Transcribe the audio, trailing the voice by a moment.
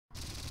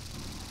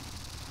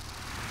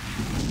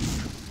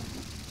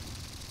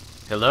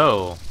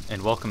Hello,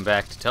 and welcome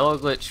back to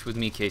Teleglitch with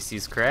me,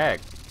 kcscrag.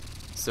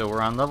 So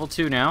we're on level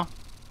 2 now.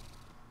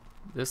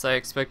 This I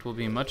expect will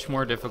be much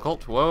more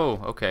difficult. Whoa,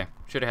 okay.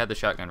 Should have had the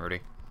shotgun ready.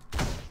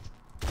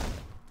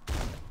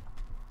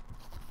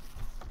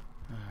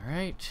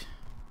 Alright.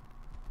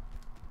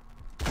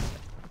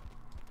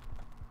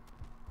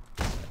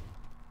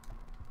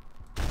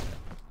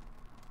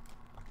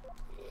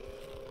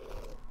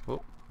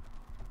 Whoa.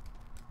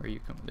 Where are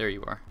you coming? There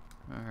you are.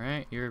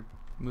 Alright, you're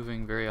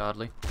moving very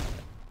oddly.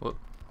 Whoop.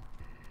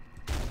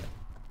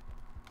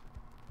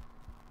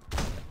 What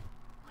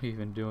are you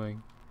even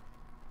doing?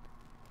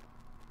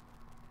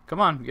 Come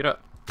on, get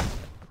up.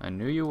 I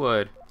knew you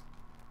would.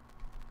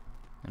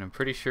 And I'm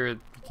pretty sure you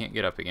can't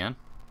get up again.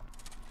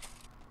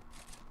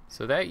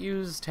 So that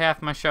used half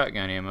my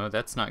shotgun ammo.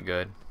 That's not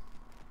good.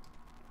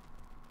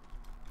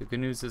 The good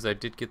news is I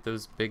did get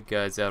those big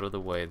guys out of the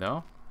way,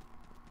 though.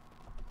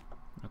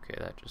 Okay,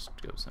 that just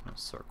goes in a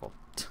circle.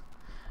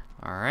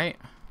 Alright.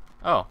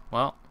 Oh,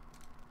 well.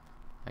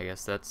 I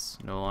guess that's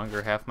no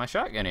longer half my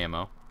shotgun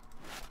ammo.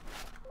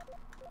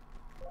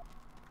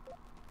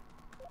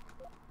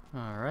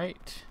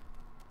 Alright.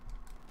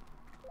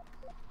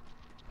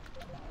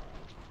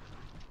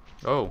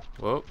 Oh,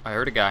 whoa, I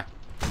heard a guy.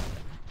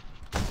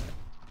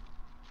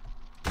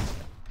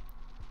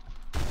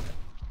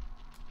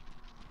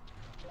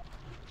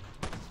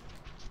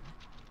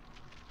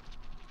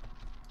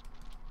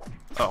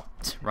 Oh,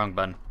 wrong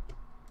button.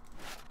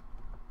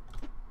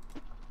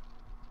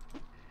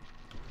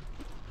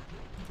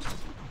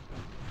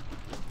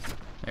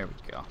 There we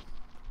go.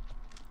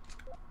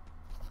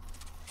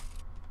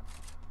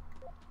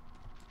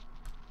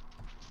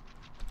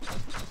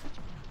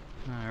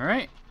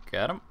 Alright,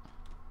 got him.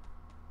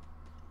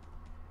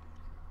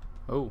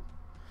 Oh,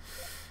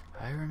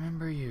 I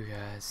remember you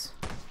guys.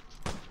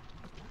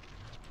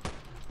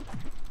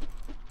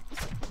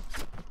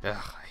 Ugh,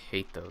 I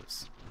hate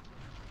those.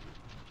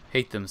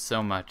 Hate them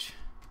so much.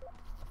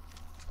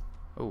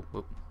 Oh,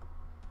 whoop.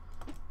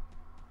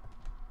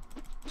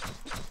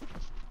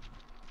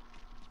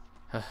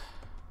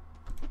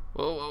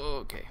 Whoa, whoa,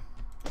 okay.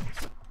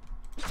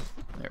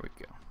 There we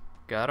go.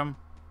 Got him.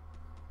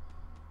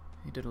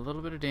 He did a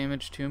little bit of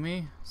damage to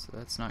me, so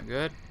that's not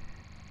good.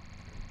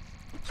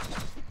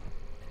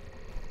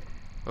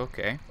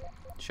 Okay.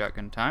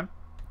 Shotgun time.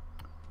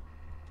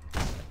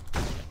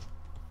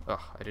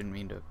 Ugh, I didn't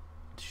mean to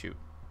shoot.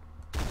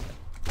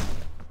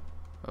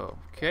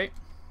 Okay.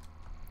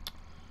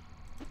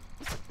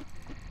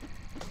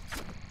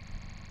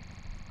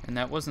 And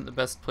that wasn't the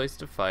best place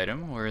to fight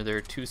him, where there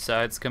are two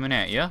sides coming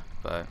at you,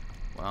 but,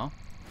 well,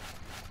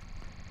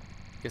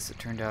 guess it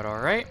turned out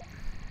alright.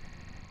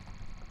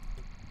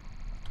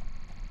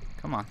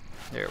 Come on.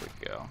 There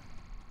we go.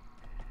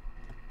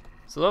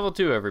 So level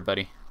 2,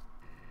 everybody.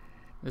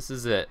 This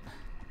is it.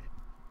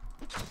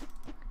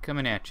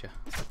 Coming at you.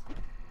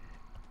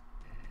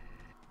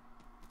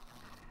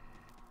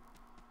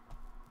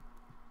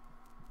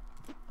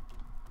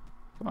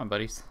 Come on,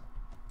 buddies.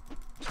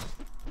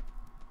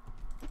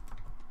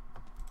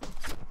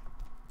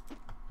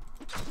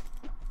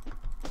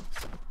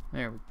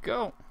 There we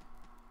go.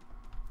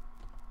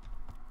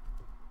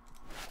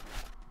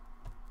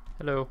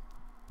 Hello.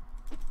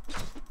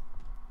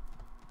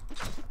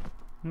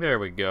 There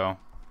we go.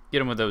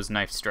 Get him with those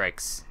knife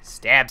strikes.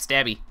 Stab,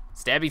 stabby.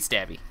 Stabby,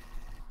 stabby.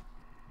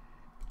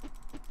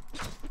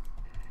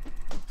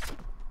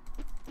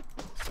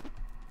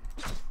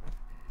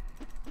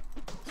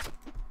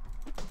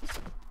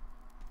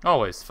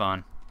 Always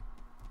fun.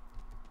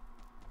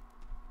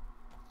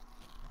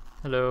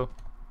 Hello.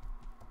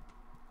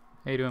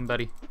 How you doing,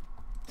 buddy?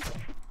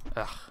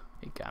 Ugh,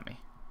 he got me.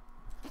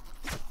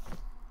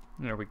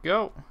 There we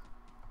go.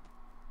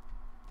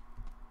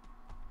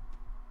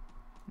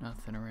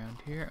 Nothing around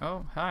here.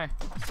 Oh, hi.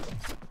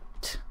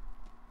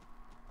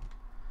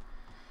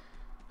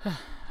 Oh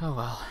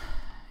well.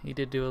 He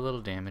did do a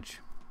little damage.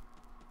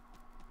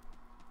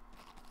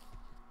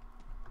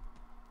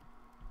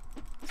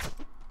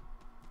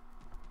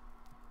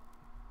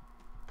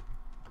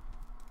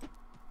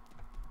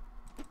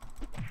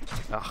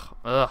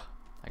 Ugh.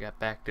 I got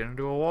backed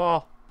into a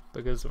wall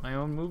because of my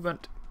own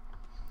movement.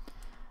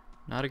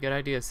 Not a good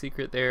idea.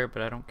 Secret there,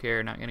 but I don't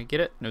care. Not gonna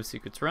get it. No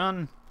secrets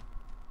run.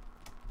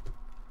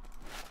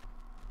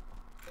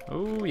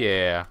 Oh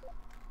yeah.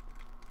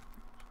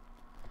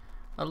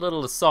 A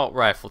little assault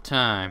rifle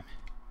time.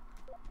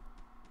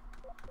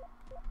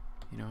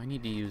 You know, I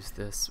need to use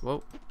this.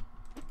 Whoa.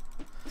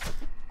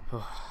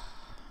 Oh.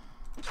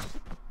 There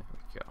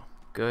we go.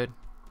 Good.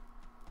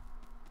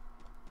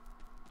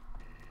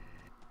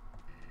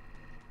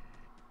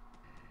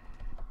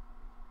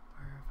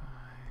 Where have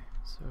I?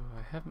 So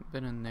I haven't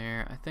been in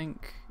there. I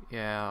think,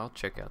 yeah, I'll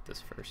check out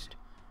this first.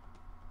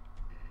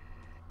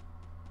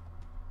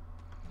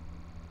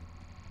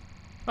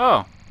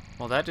 Oh,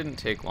 well that didn't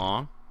take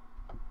long.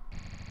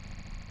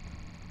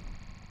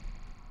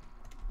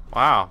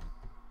 Wow.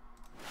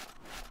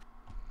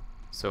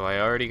 So I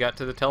already got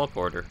to the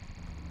teleporter.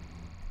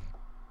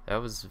 That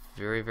was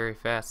very, very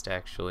fast,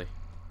 actually.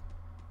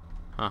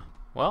 Huh.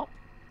 Well,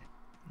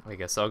 I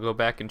guess I'll go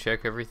back and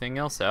check everything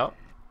else out.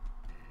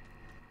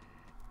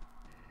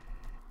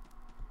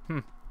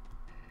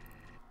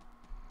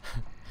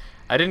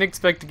 I didn't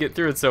expect to get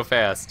through it so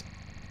fast.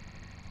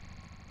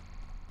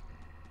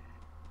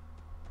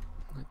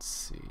 Let's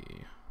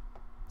see.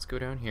 Let's go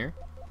down here.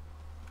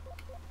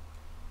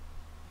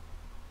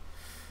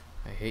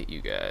 I hate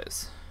you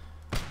guys.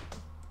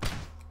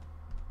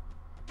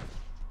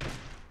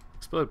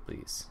 Explode,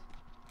 please.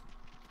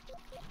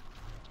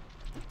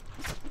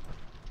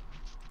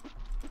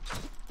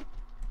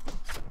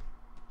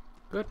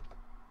 Good.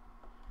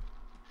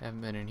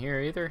 Haven't been in here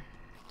either.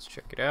 Let's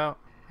check it out.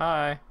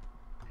 Hi.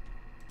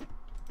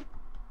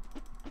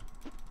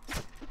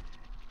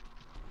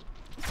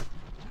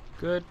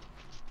 Good.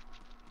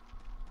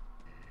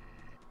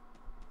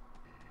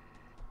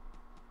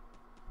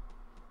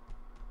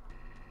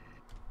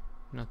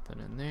 Nothing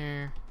in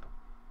there.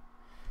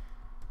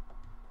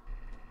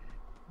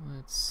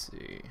 Let's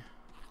see.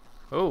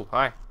 Oh,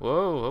 hi.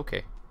 Whoa,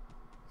 okay.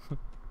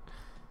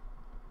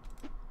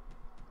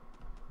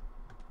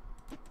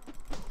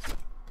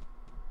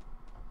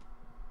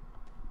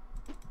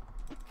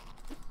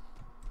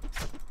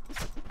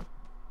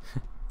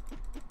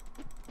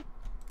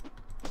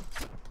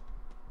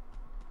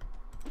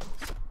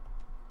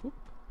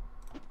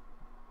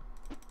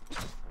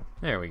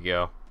 There we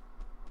go.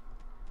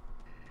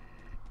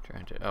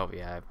 Trying to. Oh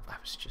yeah, I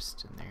was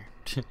just in there.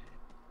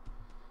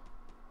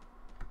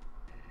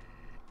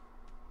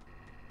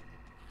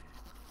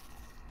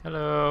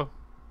 Hello.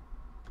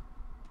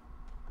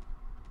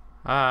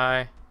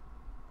 Hi.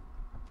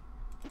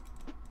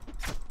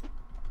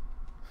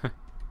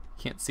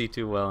 Can't see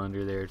too well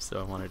under there, so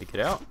I wanted to get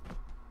out.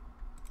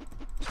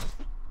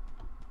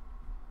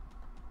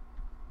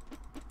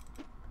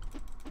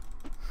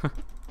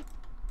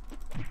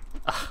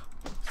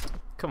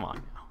 Come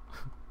on now.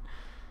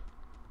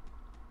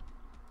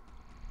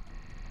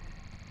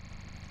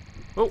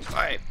 Oh,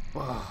 I.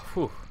 Oh,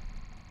 whew.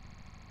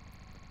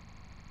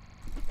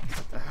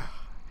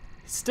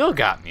 He still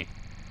got me.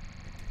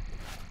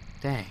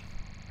 Dang.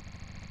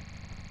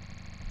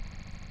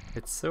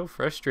 It's so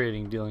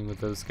frustrating dealing with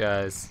those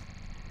guys.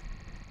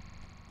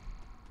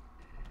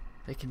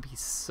 They can be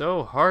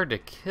so hard to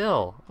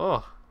kill.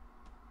 Oh.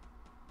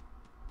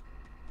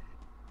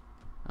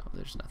 Oh,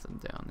 there's nothing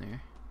down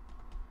there.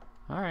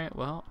 Alright,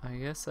 well, I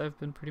guess I've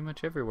been pretty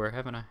much everywhere,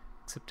 haven't I?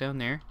 Except down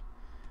there.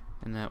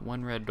 And that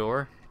one red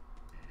door,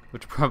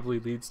 which probably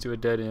leads to a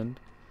dead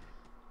end.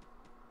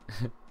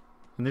 And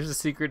there's a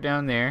secret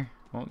down there.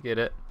 Won't get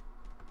it.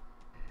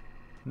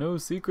 No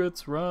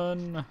secrets,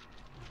 run!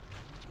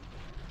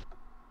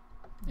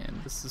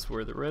 And this is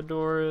where the red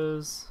door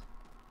is,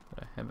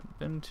 that I haven't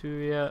been to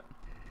yet.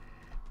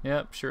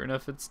 Yep, sure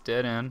enough, it's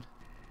dead end.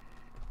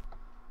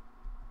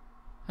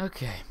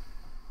 Okay,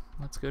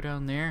 let's go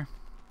down there.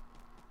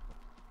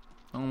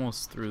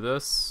 Almost through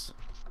this.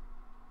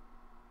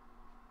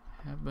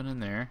 Have been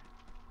in there.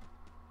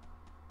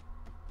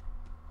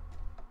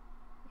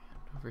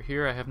 And over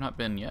here I have not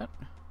been yet.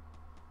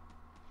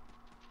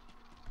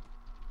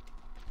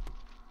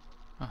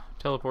 Oh,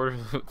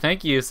 teleporter.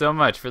 Thank you so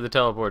much for the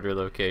teleporter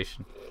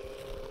location.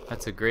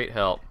 That's a great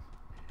help.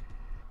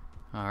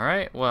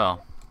 Alright,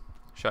 well.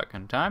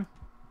 Shotgun time.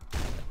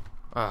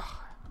 Ugh.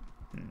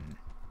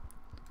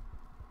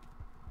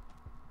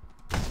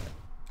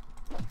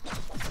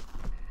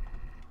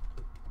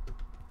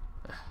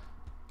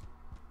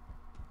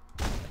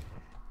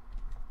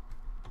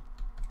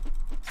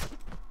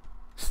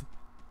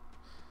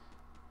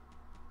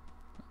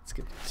 Let's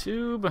get the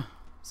tube.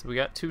 So we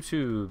got 2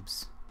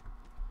 tubes.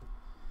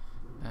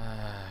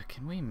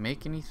 Can we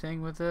make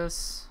anything with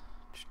this?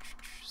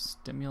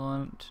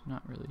 Stimulant,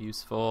 not really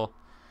useful.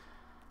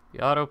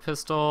 The auto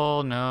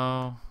pistol,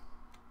 no.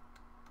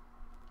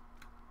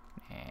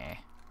 Nah.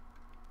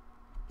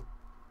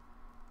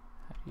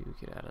 How do you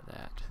get out of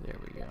that? There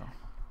we go.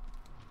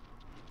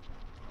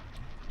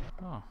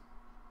 Oh.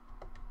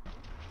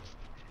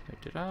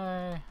 Wait, did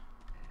I?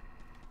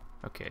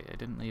 Okay, I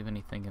didn't leave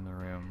anything in the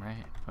room,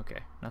 right? Okay,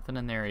 nothing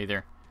in there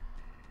either.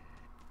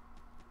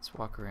 Let's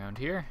walk around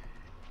here.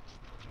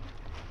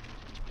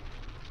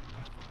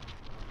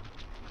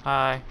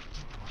 Hi.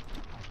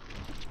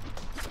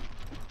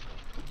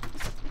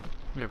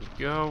 There we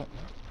go.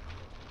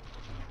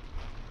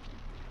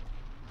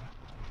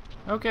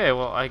 Okay,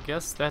 well, I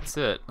guess that's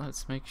it.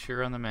 Let's make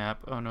sure on the map.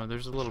 Oh no,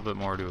 there's a little bit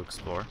more to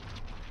explore.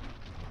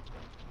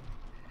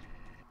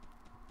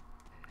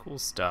 Cool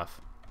stuff.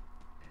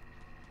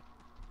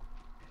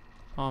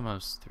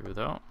 Almost through,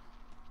 though.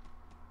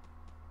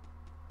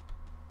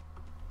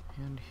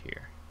 And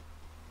here.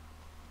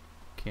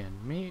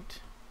 Canned meat.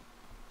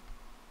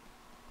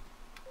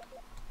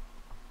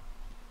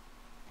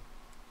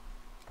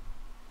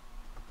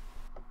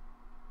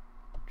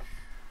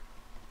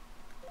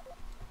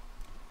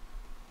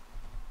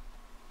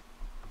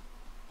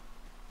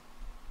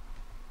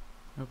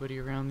 Nobody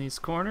around these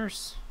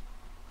corners?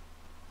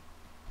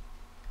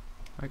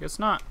 I guess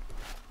not.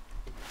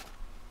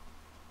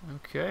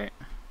 Okay.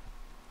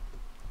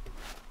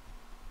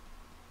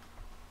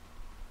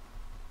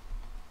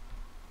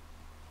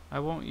 I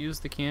won't use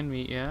the canned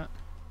meat yet.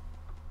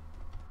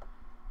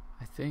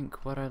 I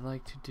think what I'd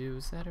like to do,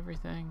 is that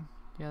everything?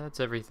 Yeah, that's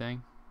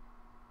everything.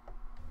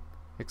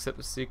 Except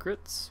the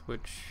secrets,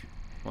 which,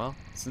 well,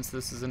 since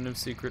this is a no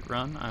secret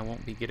run, I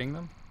won't be getting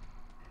them.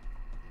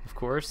 Of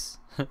course.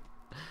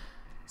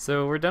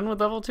 So we're done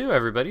with level 2,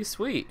 everybody.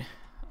 Sweet.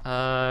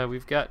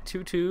 We've got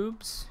 2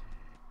 tubes.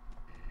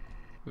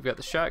 We've got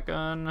the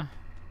shotgun.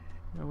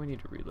 Oh, we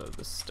need to reload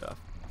this stuff.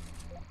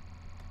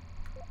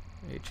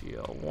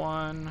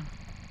 AGL1.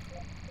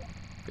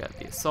 We've got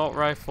the assault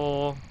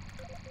rifle.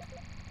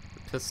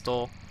 The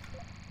pistol.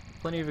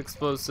 Plenty of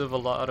explosives, a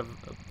lot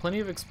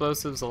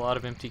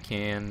of empty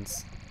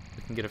cans.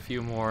 We can get a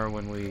few more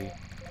when we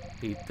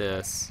beat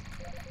this.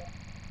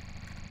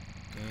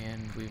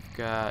 And we've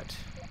got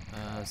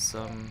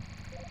some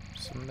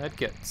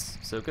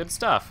medkits. So good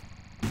stuff.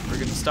 We're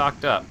getting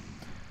stocked up.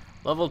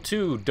 Level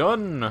 2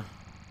 done.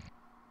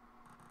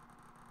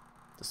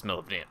 The smell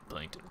of damp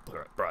plankton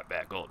brought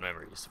back old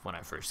memories. When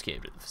I first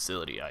came to the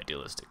facility,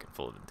 idealistic and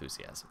full of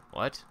enthusiasm.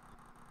 What?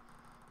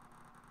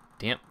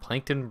 Damp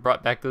plankton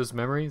brought back those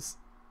memories?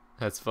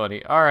 That's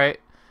funny.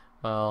 Alright.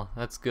 Well,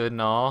 that's good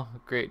and all.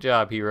 Great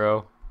job,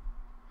 hero.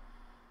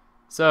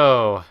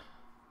 So,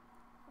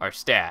 our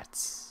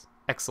stats.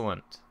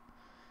 Excellent.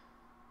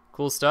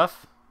 Cool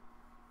stuff.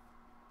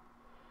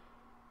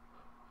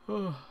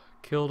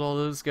 Killed all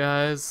those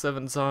guys.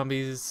 7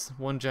 zombies.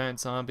 1 giant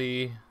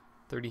zombie.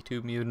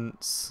 32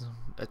 mutants.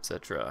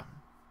 Etc.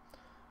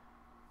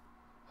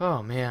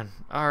 Oh, man.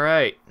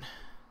 Alright.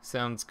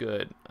 Sounds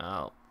good.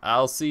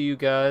 I'll see you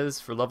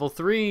guys for level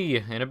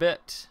 3 in a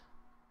bit.